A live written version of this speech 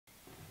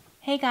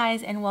Hey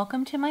guys, and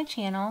welcome to my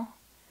channel.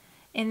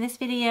 In this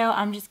video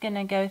I'm just going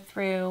to go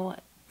through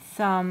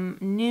some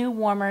new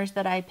warmers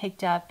that I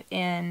picked up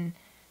in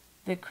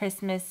the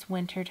Christmas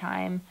winter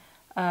time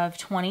of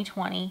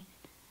 2020,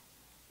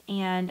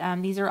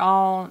 and these are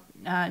all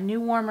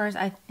new warmers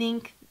I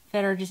think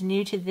that are just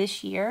new to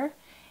this year,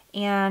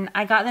 and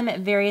I got them at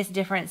various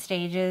different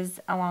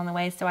stages along the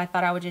way, so I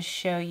thought I would just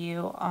show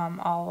you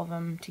all of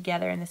them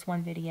together in this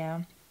one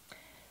video.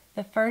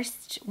 The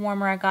first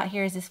warmer I got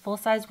here is this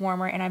full-size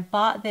warmer, and I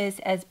bought this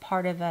as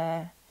part of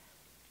I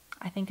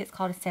think it's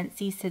called a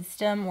Scentsy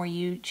system, where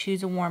you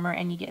choose a warmer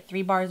and you get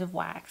 3 bars of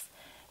wax.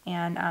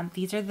 And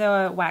these are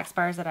the wax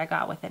bars that I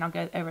got with it. I'll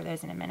go over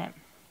those in a minute.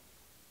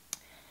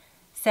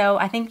 So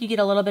I think you get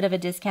a little bit of a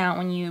discount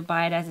when you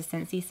buy it as a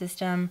Scentsy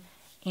system,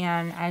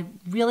 and I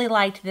really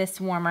liked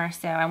this warmer,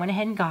 so I went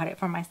ahead and got it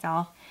for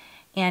myself.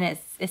 And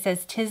it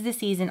says "'Tis the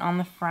Season" on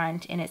the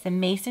front, and it's a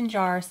mason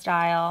jar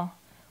style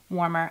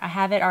warmer. I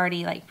have it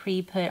already like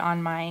pre-put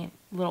on my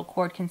little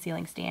cord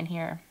concealing stand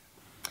here,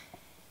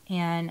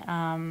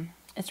 and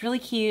it's really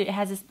cute. It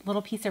has this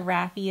little piece of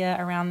raffia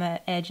around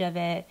the edge of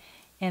it,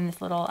 and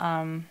this little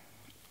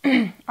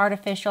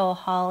artificial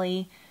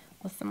holly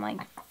with some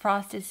like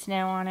frosted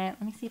snow on it.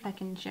 Let me see if I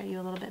can show you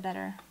a little bit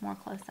better, more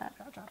close up.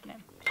 I'll drop it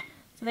in.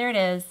 So there it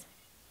is.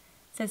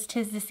 It says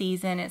 "'Tis the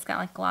Season." It's got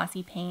like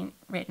glossy paint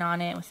written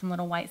on it with some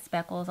little white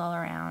speckles all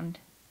around,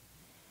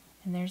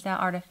 and there's that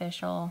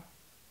artificial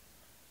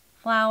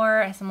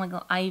flower, some like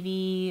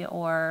ivy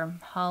or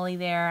holly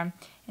there,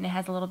 and it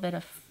has a little bit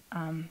of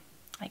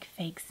like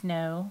fake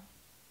snow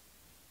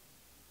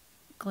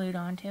glued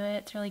onto it.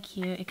 It's really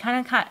cute. It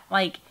kind of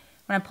like,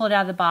 when I pulled it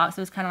out of the box,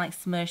 it was kind of like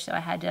smushed, so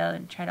I had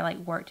to try to like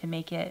work to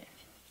make it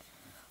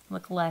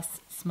look less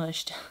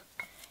smushed.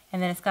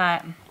 And then it's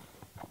got a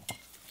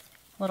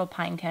little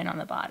pine cone on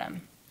the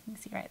bottom. You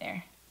can see right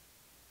there.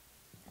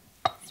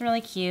 It's a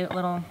really cute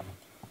little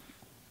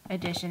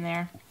addition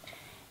there.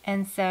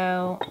 And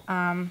so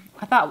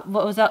I thought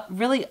what was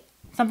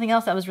something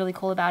else that was really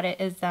cool about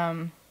it is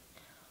on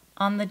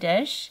the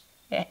dish,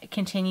 it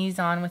continues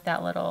on with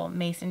that little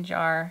mason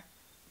jar.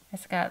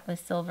 It's got the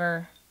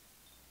silver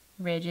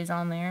ridges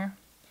on there,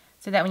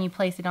 so that when you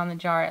place it on the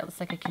jar, it looks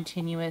like a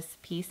continuous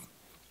piece.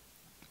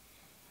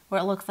 Or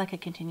it looks like a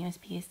continuous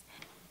piece.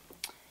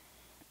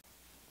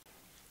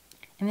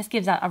 And this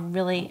gives out a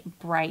really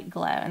bright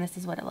glow, and this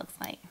is what it looks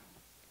like.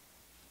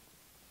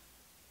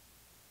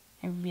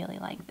 I really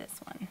like this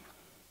one.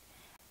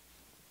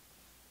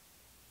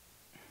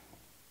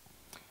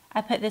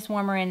 I put this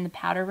warmer in the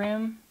powder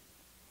room,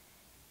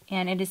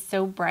 and it is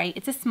so bright.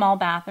 It's a small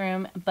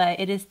bathroom, but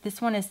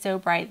this one is so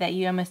bright that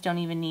you almost don't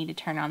even need to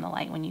turn on the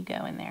light when you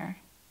go in there.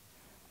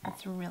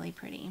 It's really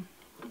pretty.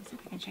 Let me see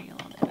if I can show you a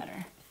little bit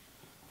better.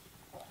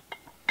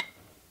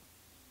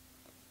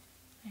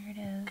 There it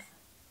is.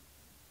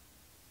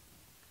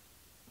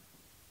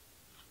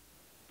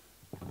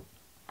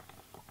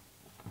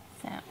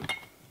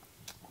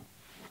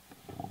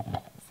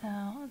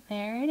 So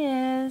there it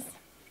is.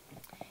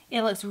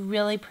 It looks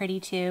really pretty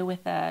too,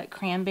 with a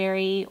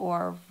cranberry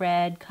or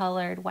red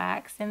colored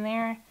wax in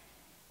there.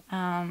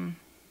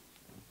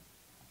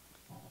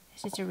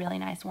 It's just a really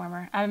nice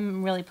warmer.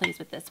 I'm really pleased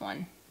with this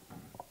one.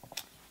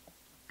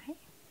 Okay.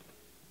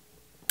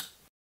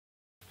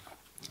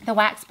 The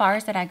wax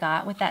bars that I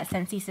got with that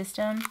Scentsy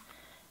system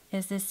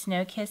is this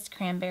Snow-Kissed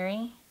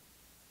Cranberry.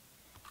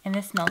 And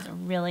this smells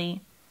really,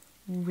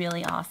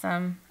 really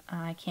awesome.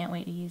 I can't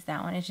wait to use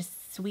that one. It's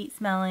just sweet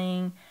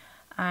smelling.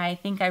 I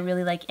think I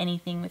really like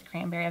anything with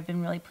cranberry. I've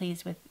been really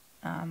pleased with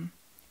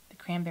the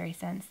cranberry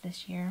scents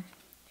this year.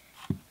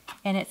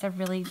 And it's a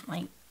really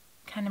like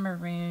kind of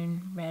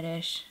maroon,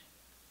 reddish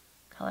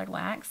colored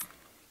wax.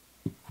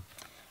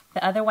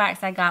 The other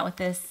wax I got with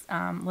this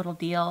little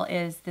deal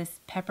is this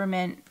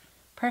peppermint,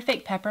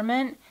 Perfect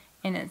Peppermint,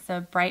 and it's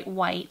a bright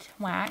white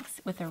wax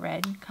with a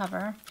red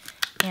cover.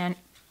 And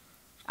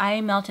I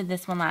melted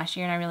this one last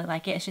year and I really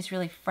like it. It's just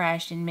really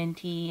fresh and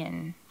minty,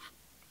 and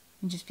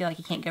you just feel like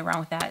you can't go wrong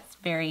with that. It's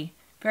very,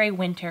 very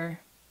winter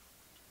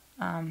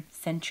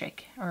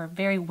centric, or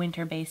very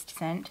winter based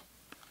scent.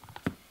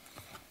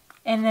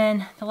 And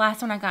then the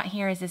last one I got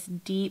here is this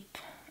deep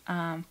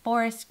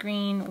forest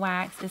green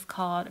wax. It's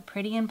called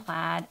Pretty in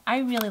Plaid. I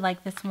really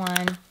like this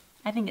one.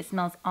 I think it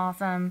smells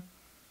awesome.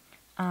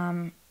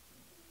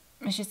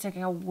 It's just like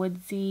a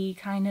woodsy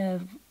kind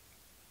of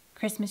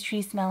Christmas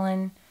tree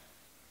smelling.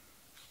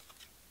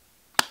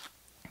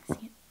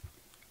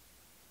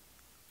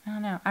 I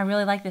don't know. I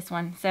really like this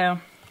one. So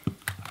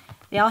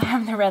they all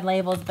have the red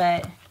labels,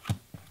 but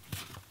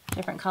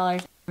different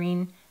colors: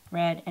 green,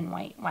 red, and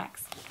white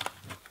wax.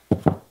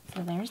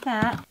 So there's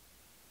that.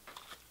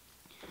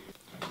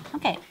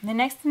 Okay, the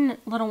next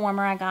little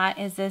warmer I got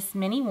is this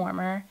mini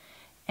warmer,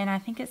 and I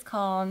think it's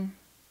called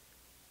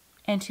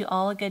 "And to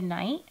All a Good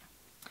Night."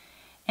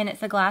 And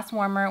it's a glass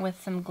warmer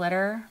with some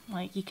glitter.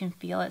 Like, you can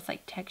feel it's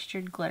like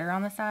textured glitter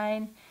on the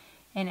side,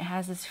 and it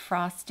has this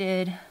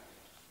frosted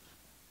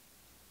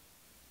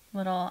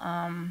little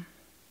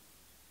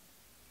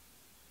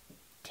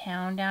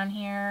town down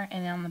here,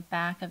 and then on the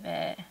back of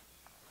it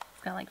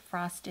It's got like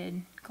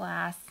frosted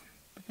glass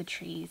with the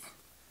trees,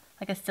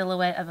 like a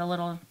silhouette of a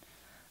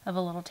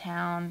little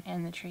town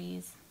and the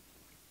trees.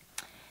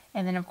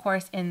 And then of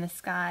course in the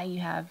sky you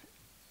have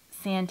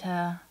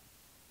Santa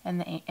and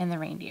the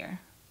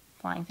reindeer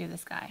flying through the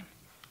sky.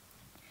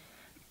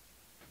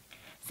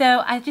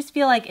 So I just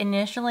feel like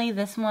initially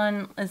this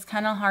one is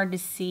kind of hard to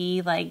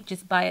see like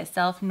just by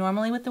itself.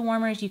 Normally with the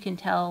warmers you can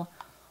tell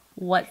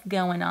what's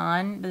going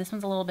on, but this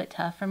one's a little bit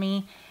tough for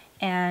me.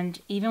 And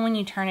even when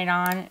you turn it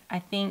on, I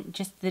think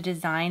just the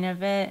design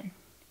of it,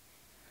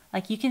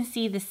 like you can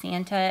see the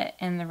Santa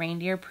and the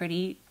reindeer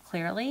pretty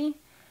clearly,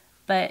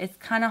 but it's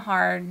kind of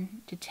hard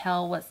to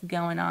tell what's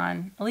going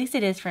on. At least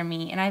it is for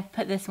me. And I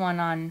put this one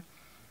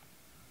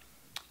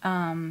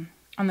on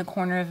the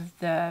corner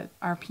of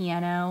our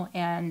piano,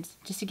 and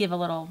just to give a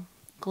little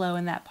glow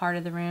in that part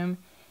of the room.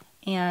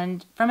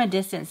 And from a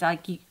distance,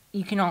 like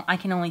I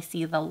can only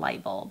see the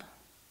light bulb.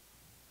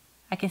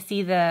 I can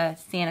see the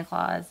Santa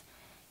Claus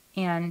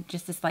and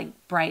just this like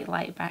bright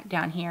light back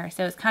down here.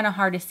 So it's kind of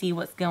hard to see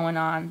what's going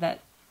on,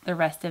 that the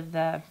rest of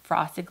the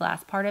frosted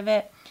glass part of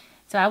it.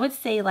 So I would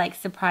say, like,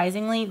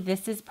 surprisingly,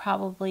 this is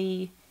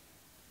probably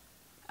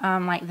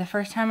like the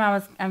first time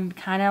I'm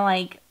kind of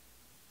like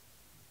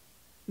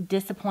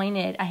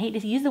disappointed. I hate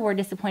to use the word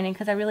disappointed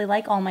because I really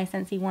like all my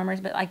Scentsy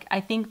warmers, but like I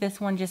think this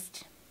one,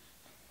 just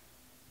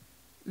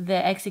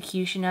the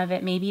execution of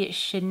it, maybe it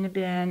shouldn't have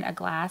been a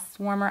glass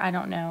warmer. I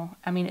don't know.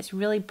 I mean, it's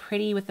really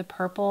pretty with the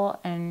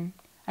purple, and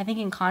I think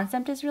in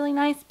concept is really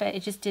nice, but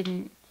it just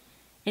it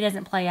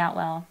doesn't play out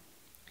well.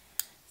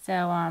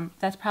 So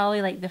that's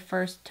probably like the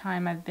first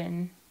time I've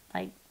been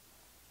like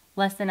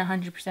less than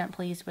 100%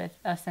 pleased with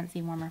a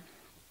Scentsy warmer.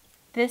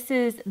 This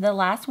is the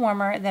last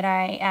warmer that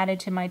I added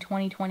to my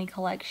 2020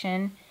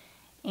 collection,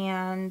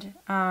 and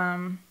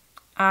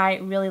I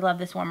really love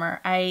this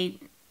warmer. I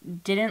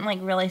didn't like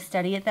really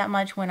study it that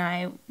much when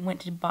I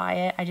went to buy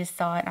it. I just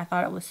saw it and I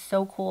thought it was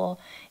so cool,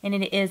 and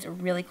it is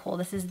really cool.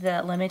 This is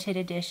the limited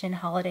edition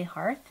Holiday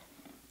Hearth.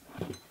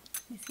 Let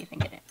me see if I can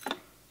get it.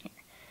 Here.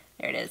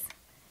 There it is.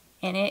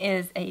 And it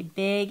is a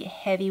big,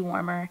 heavy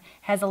warmer.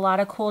 Has a lot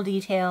of cool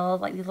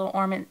details, like these little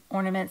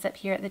ornaments up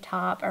here at the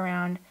top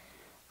around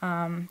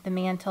the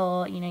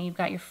mantle. You know, you've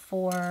got your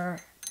 4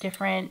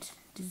 different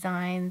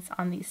designs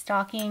on these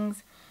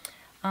stockings.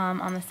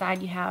 On the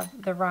side you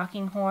have the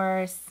rocking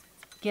horse,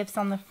 gifts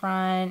on the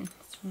front.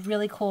 It's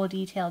really cool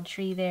detailed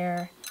tree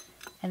there.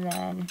 And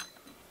then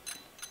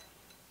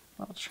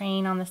a little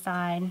train on the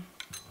side.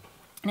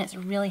 And it's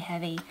really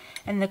heavy.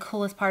 And the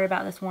coolest part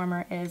about this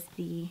warmer is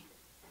the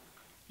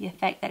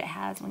effect that it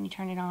has when you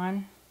turn it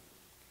on.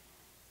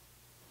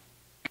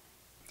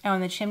 Oh,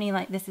 and the chimney,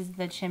 like this is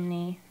the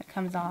chimney that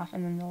comes off,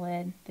 and then the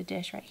lid, the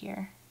dish right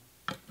here.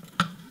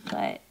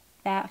 But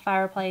that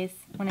fireplace,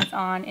 when it's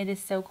on, it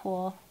is so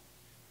cool.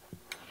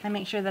 I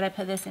make sure that I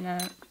put this in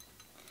a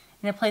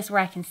place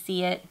where I can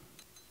see it,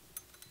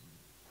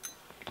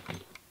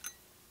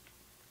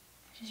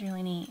 which is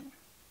really neat.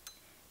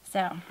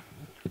 So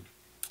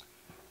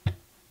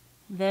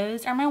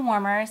those are my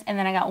warmers, and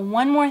then I got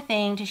one more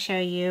thing to show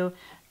you.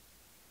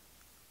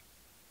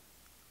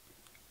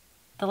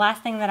 The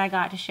last thing that I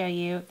got to show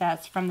you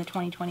that's from the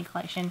 2020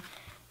 collection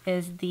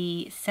is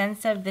the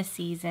Scents of the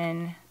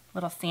Season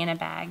little Santa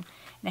bag.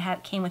 And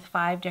it came with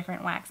 5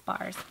 different wax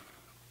bars.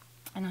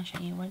 And I'll show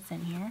you what's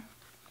in here.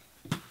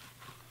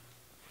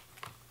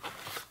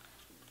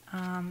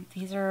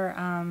 These are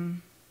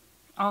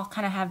all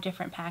kind of have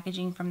different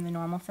packaging from the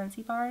normal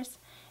Scentsy bars.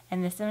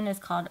 And this one is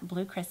called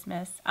Blue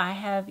Christmas. I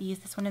have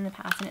used this one in the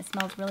past and it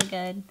smells really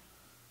good.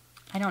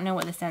 I don't know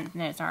what the scent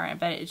notes are,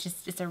 but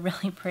it's a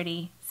really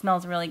pretty,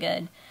 smells really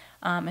good.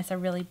 It's a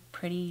really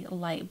pretty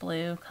light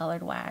blue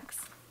colored wax.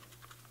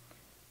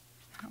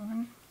 That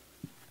one.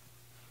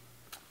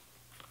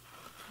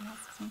 What else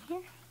is in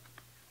here?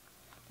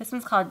 This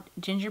one's called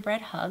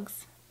Gingerbread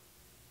Hugs.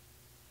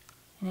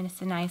 And then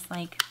it's a nice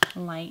like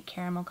light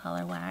caramel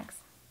color wax.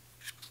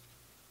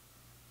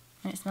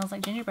 And it smells like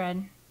gingerbread.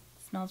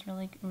 It smells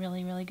really,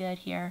 really, really good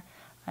here.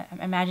 I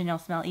imagine it'll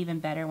smell even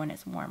better when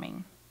it's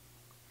warming.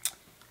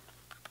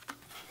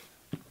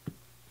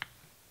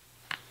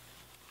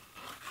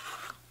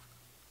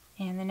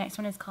 And the next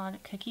one is called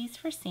Cookies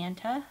for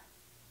Santa.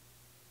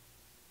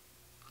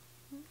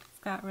 It's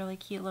got really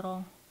cute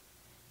little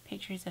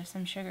pictures of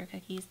some sugar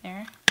cookies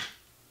there.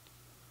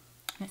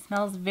 And it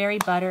smells very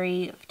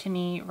buttery to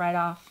me right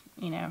off,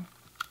 you know,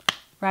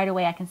 right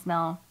away I can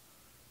smell,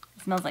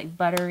 it smells like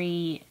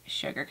buttery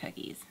sugar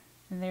cookies.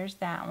 And there's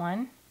that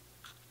one.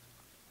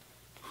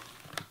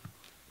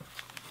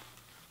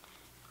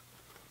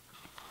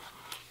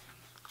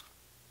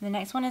 The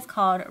next one is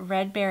called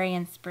Red Berry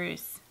and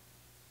Spruce.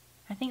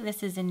 I think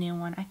this is a new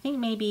one. I think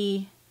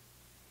maybe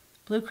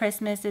Blue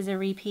Christmas is a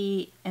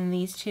repeat and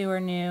these 2 are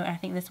new. I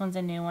think this one's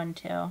a new one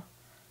too.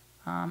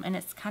 And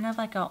it's kind of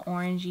like a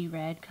orangey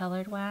red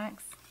colored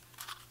wax.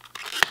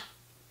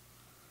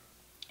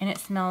 And it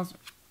smells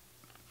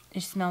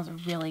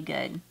really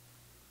good.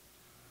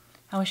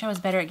 I wish I was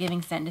better at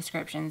giving scent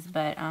descriptions,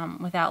 but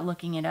without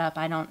looking it up,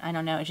 I don't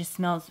know. It just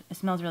smells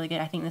really good.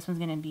 I think this one's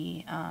going to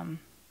be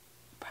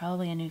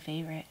probably a new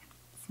favorite.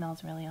 It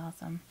smells really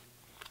awesome.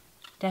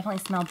 Definitely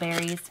smell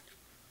berries.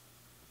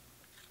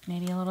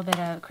 Maybe a little bit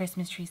of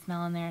Christmas tree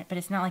smell in there, but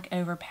it's not like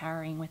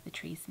overpowering with the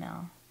tree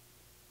smell.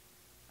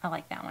 I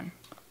like that one.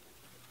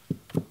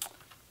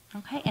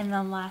 Okay, and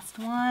the last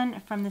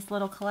one from this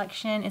little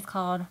collection is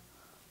called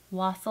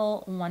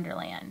Wassail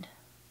Wonderland.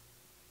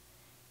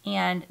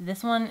 And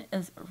this one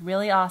is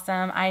really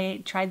awesome.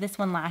 I tried this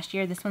one last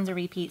year. This one's a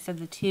repeat, so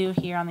the 2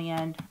 here on the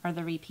end are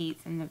the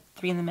repeats, and the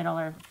 3 in the middle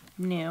are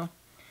new.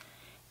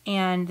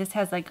 And this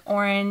has like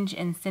orange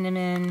and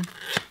cinnamon.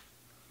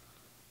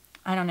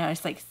 I don't know,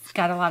 it's like it's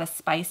got a lot of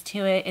spice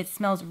to it. It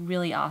smells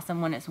really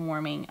awesome when it's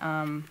warming.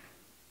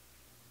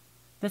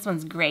 This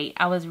one's great.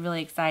 I was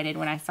really excited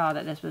when I saw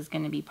that this was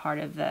going to be part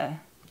of the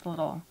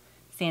little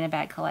Santa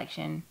bag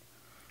collection.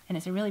 And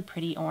it's a really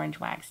pretty orange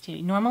wax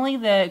too. Normally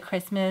the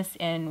Christmas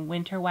and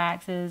winter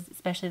waxes,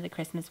 especially the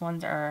Christmas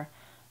ones, are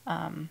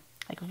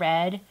like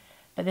red.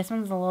 But this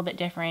one's a little bit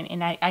different.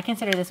 And I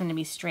consider this one to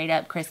be straight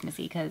up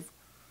Christmassy because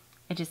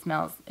it just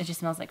smells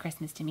like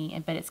Christmas to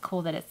me. But it's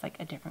cool that it's like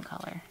a different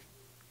color.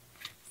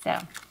 So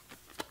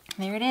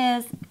there it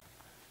is.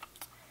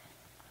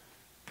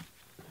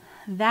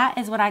 That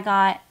is what I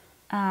got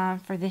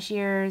for this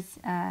year's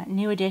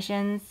new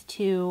additions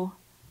to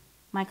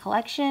my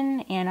collection,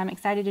 and I'm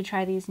excited to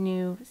try these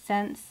new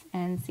scents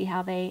and see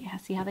how they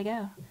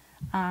go.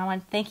 I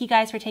want to thank you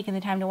guys for taking the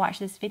time to watch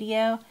this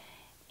video,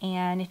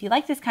 and if you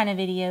like this kind of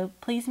video,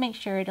 please make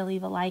sure to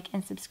leave a like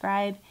and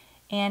subscribe,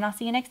 and I'll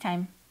see you next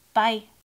time. Bye!